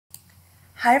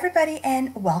Hi everybody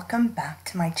and welcome back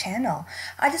to my channel.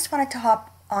 I just wanted to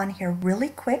hop on here really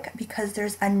quick because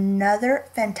there's another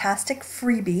fantastic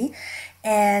freebie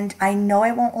and I know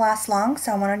it won't last long,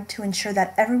 so I wanted to ensure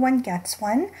that everyone gets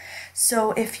one.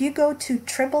 So if you go to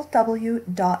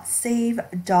www.SAVE.CA,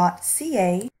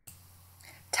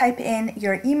 type in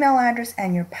your email address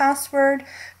and your password,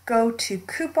 go to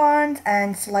coupons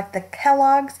and select the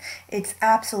Kellogg's. It's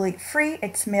absolutely free.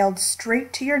 It's mailed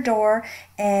straight to your door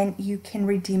and you can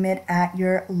redeem it at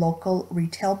your local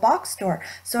retail box store.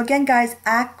 So again guys,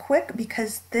 act quick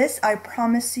because this, I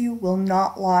promise you, will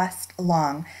not last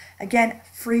long. Again,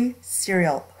 free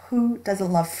cereal. Who doesn't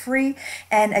love free?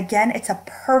 And again, it's a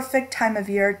perfect time of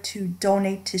year to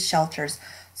donate to shelters.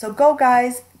 So go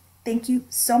guys. Thank you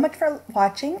so much for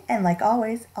watching, and like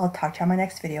always, I'll talk to you on my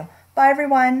next video. Bye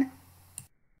everyone!